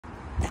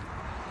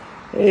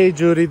Hey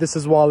Judy, this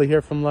is Wally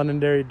here from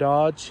Londonderry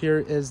Dodge. Here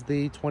is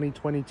the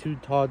 2022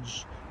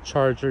 Dodge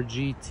Charger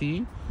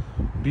GT.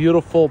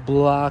 Beautiful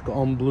black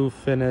on blue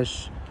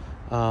finish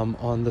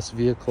on this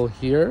vehicle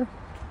here.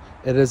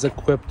 It is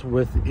equipped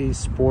with a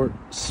sport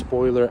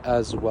spoiler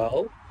as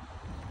well.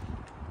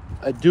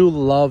 I do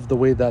love the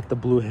way that the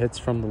blue hits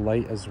from the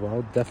light as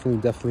well.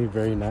 Definitely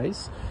very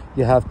nice.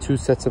 You have two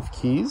sets of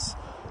keys.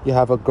 You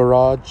have a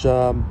garage,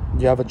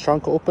 you have a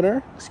trunk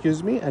opener,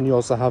 excuse me, and you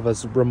also have a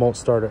remote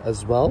starter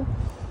as well.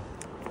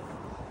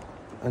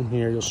 And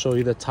here you'll show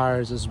you the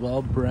tires as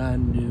well,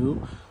 brand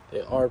new.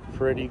 They are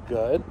pretty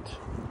good.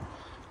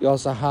 You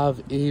also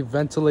have a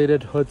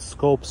ventilated hood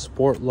scope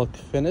sport look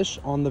finish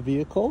on the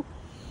vehicle.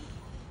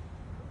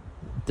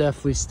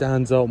 Definitely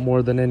stands out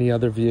more than any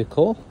other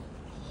vehicle.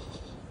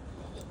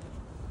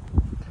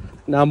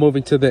 Now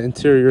moving to the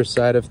interior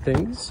side of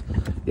things,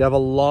 you have a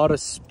lot of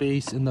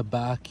space in the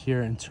back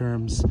here in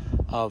terms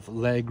of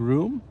leg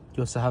room.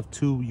 You also have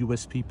two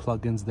USB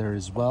plugins there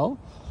as well.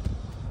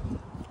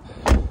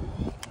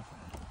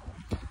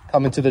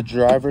 Coming to the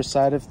driver's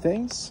side of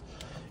things,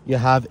 you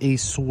have a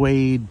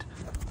suede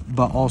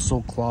but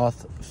also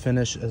cloth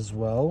finish as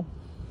well.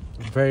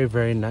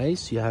 Very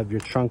nice. You have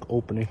your trunk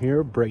opener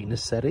here,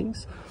 brightness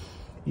settings.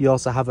 You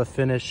also have a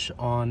finish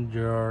on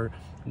your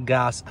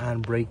gas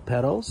and brake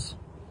pedals.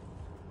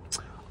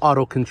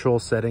 Auto control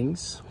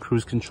settings,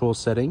 cruise control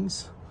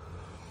settings.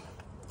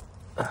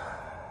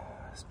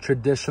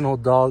 Traditional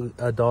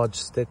Dodge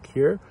stick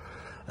here.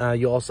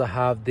 You also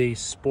have the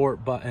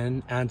sport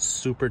button and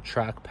super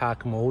track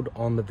pack mode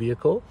on the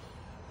vehicle.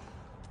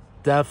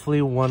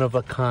 Definitely one of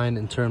a kind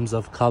in terms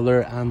of color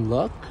and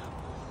look.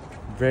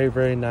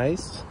 Very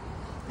nice.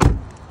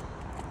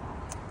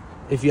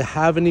 If you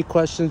have any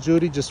questions,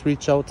 Judy, just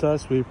reach out to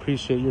us. We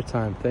appreciate your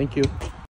time. Thank you.